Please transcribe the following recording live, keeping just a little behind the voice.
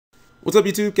What's up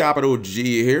YouTube, Capital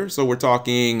G here. So we're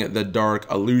talking the Dark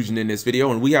Illusion in this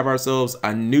video, and we have ourselves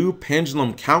a new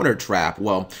pendulum counter trap.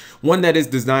 Well, one that is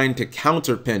designed to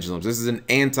counter pendulums. This is an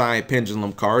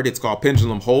anti-pendulum card. It's called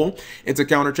Pendulum Hole. It's a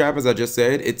counter trap, as I just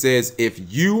said. It says if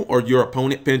you or your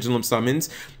opponent pendulum summons,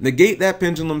 negate that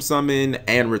pendulum summon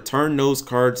and return those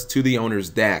cards to the owner's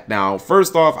deck. Now,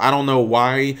 first off, I don't know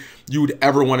why you would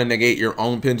ever want to negate your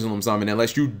own pendulum summon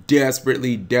unless you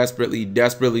desperately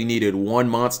needed one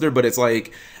monster. But it's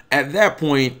like, at that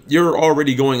point, you're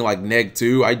already going like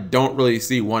 -2. I don't really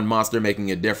see one monster making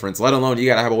a difference, let alone you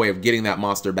gotta have a way of getting that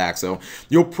monster back. So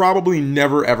you'll probably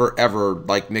never ever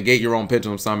like negate your own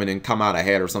pendulum summon and come out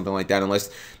ahead or something like that, unless,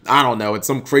 I don't know, it's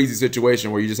some crazy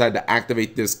situation where you just had to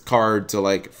activate this card to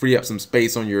like free up some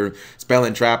space on your spell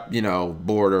and trap, you know,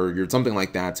 board or your something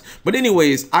like that. But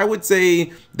anyways, I would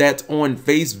say that on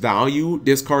face value,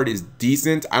 this card is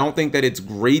decent. I don't think that it's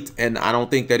great, and I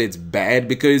don't think that it's bad,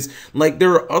 because like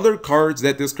there are other cards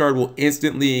that this card will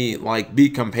instantly like be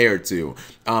compared to.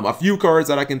 A few cards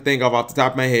that I can think of off the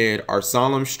top of my head are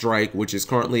Solemn Strike, which is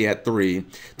currently at 3,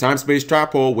 Time Space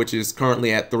Trap Hole, which is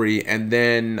currently at 3, and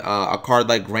then a card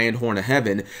like Grand Horn of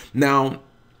Heaven. Now,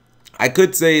 I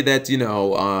could say that, you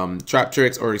know, Trap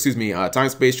Tricks, or excuse me, Time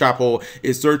Space Trap Hole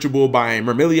is searchable by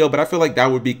Mermilio, but I feel like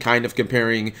that would be kind of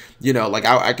comparing, you know, like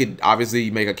I could obviously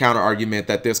make a counter argument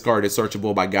that this card is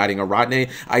searchable by Guiding Aradne.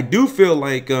 I do feel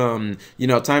like, you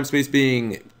know, Time Space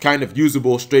being kind of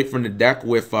usable straight from the deck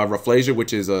with Rafflesia,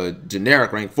 which is a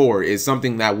generic rank 4, is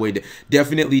something that would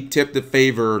definitely tip the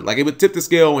favor, like it would tip the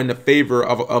scale in the favor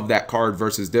of that card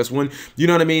versus this one. You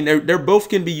know what I mean? They're both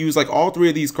can be used, like all three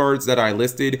of these cards that I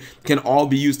listed can all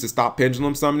be used to stop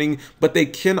pendulum summoning, but they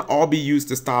can all be used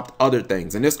to stop other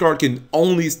things. And this card can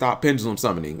only stop pendulum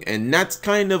summoning. And that's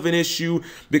kind of an issue,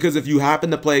 because if you happen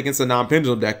to play against a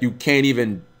non-pendulum deck, you can't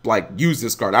even like use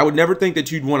this card. I would never think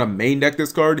that you'd want to main deck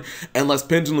this card unless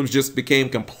pendulums just became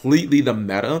completely the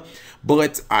meta.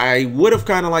 But I would have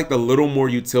kind of liked a little more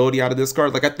utility out of this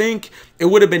card. Like, I think it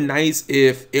would have been nice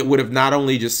if it would have not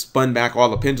only just spun back all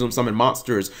the pendulum summon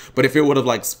monsters, but if it would have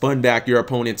like spun back your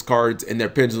opponent's cards in their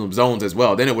pendulum zones as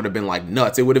well. Then it would have been like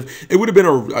nuts. It would have been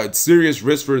a serious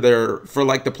risk for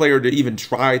like the player to even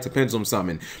try to pendulum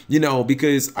summon, you know,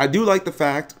 because I do like the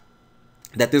fact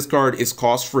that this card is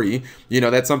cost-free. You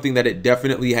know, that's something that it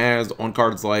definitely has on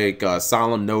cards like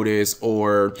Solemn Notice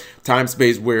or Time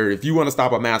Space, where if you want to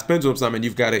stop a mass pendulum summon,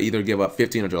 you've got to either give up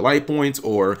 1,500 life points,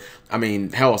 or, I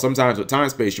mean, hell, sometimes with Time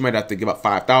Space, you might have to give up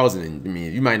 5,000. And I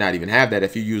mean, you might not even have that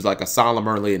if you use like a Solemn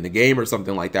early in the game or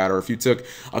something like that, or if you took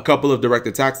a couple of direct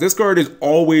attacks. This card is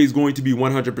always going to be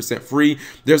 100% free.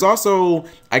 There's also,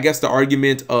 I guess, the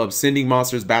argument of sending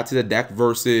monsters back to the deck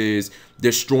versus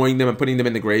destroying them and putting them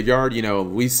in the graveyard. You know,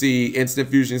 we see instant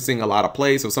fusion seeing a lot of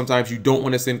play, so sometimes you don't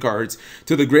want to send cards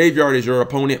to the graveyard, as your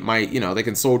opponent might, you know, they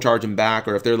can soul charge them back,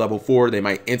 or if they're level 4, they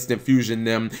might instant fusion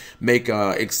them, make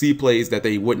exceed plays that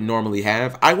they wouldn't normally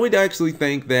have. I would actually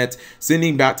think that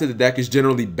sending back to the deck is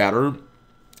generally better.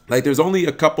 Like, there's only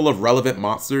a couple of relevant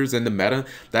monsters in the meta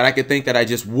that I could think that I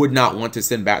just would not want to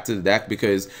send back to the deck,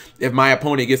 because if my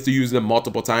opponent gets to use them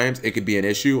multiple times, it could be an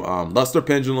issue. Luster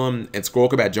Pendulum and Scroll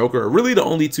Combat Joker are really the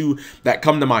only two that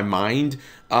come to my mind.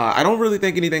 I don't really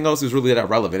think anything else is really that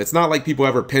relevant. It's not like people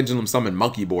ever pendulum summon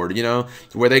Monkey Board, you know,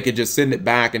 where they could just send it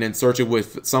back and then search it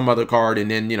with some other card and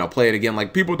then, you know, play it again.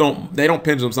 Like, people don't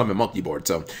pendulum summon Monkey Board,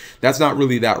 so that's not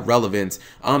really that relevant.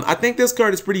 I think this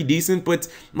card is pretty decent, but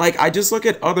like, I just look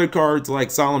at other cards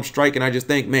like Solemn Strike and I just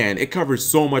think, man, it covers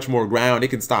so much more ground. It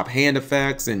can stop hand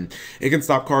effects, and it can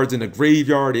stop cards in the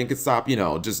graveyard. It can stop, you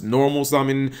know, just normal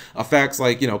summon effects,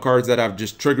 like, you know, cards that have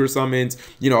just trigger summons.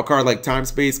 You know, a card like Time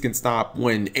Space can stop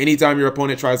when anytime your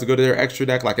opponent tries to go to their extra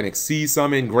deck, like an Exceed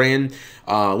summon. Grand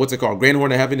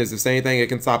Horn of Heaven is the same thing. It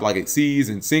can stop like Exceeds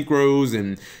and Synchros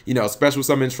and, you know, special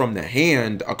summons from the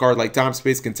hand. A card like Time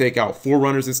Space can take out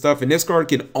Forerunners and stuff, and this card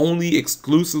can only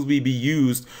exclusively be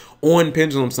used on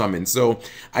pendulum summons. So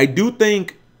I do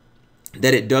think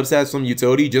that it does have some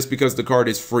utility just because the card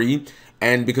is free,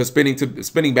 and because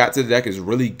spinning back to the deck is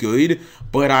really good.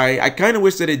 But I kind of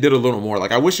wish that it did a little more.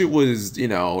 Like, I wish it was, you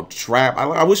know,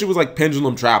 I wish it was like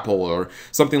Pendulum Trap Hole or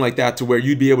something like that, to where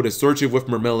you'd be able to search it with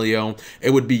Mermilio. It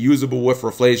would be usable with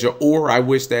Rafflesia. Or I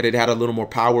wish that it had a little more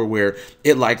power where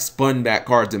it like spun back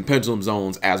cards in pendulum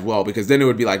zones as well, because then it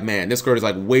would be like, man, this card is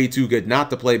like way too good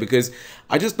not to play, because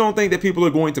I just don't think that people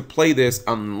are going to play this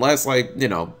unless, like, you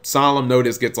know, Solemn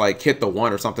Notice gets like hit the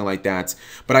 1 or something like that.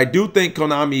 But I do think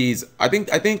Konami's, I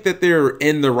think that they're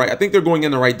in the right. I think they're going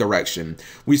in the right direction.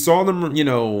 We saw them, you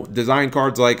know, design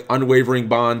cards like Unwavering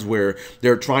Bonds, where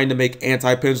they're trying to make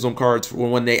anti-pendulum cards for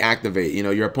when they activate. You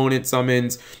know, your opponent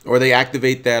summons or they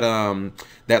activate that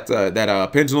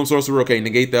Pendulum Sorcerer. Okay,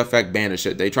 negate the effect, banish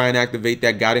it. They try and activate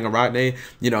that Guiding Aratne,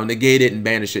 you know, negate it and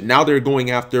banish it. Now they're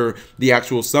going after the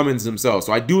actual summons themselves.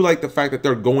 So I do like the fact that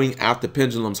they're going after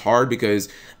pendulums hard, because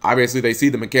obviously they see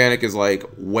the mechanic is like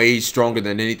way stronger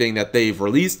than anything that they've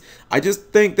released. I just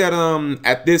think that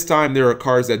at this time there are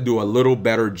cards that do a little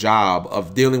better job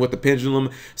of dealing with the pendulum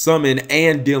summon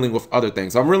and dealing with other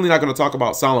things. I'm really not going to talk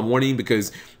about Solemn Warning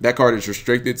because that card is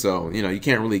restricted, so you know you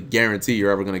can't really guarantee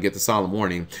you're ever going to get the Solemn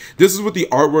Warning. This is what the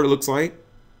artwork looks like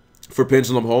for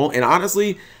Pendulum Hole, and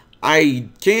honestly, I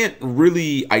can't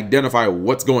really identify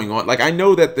what's going on. Like, I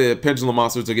know that the pendulum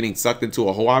monsters are getting sucked into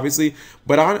a hole, obviously,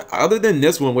 but other than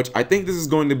this one, which I think this is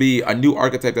going to be a new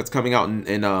archetype that's coming out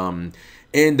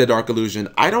in the Dark Illusion,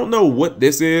 I don't know what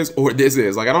this is or this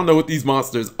is. Like, I don't know what these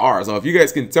monsters are. So if you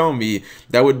guys can tell me,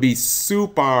 that would be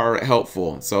super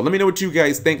helpful. So let me know what you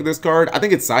guys think of this card. I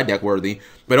think it's side deck worthy,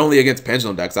 but only against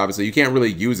pendulum decks. Obviously, you can't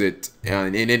really use it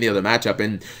in any other matchup,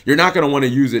 and you're not going to want to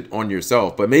use it on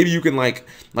yourself. But maybe you can like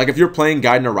if you're playing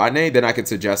Guiding Aratne, then I could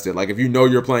suggest it. Like if you know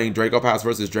you're playing Draco Pals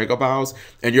versus Draco Pals,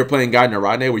 and you're playing Guiding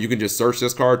Aratne, where you can just search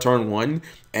this card turn 1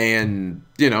 and,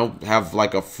 you know, have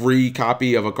like a free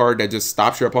copy of a card that just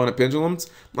stops your opponent pendulums.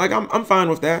 Like I'm fine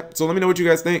with that. So let me know what you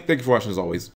guys think. Thank you for watching as always.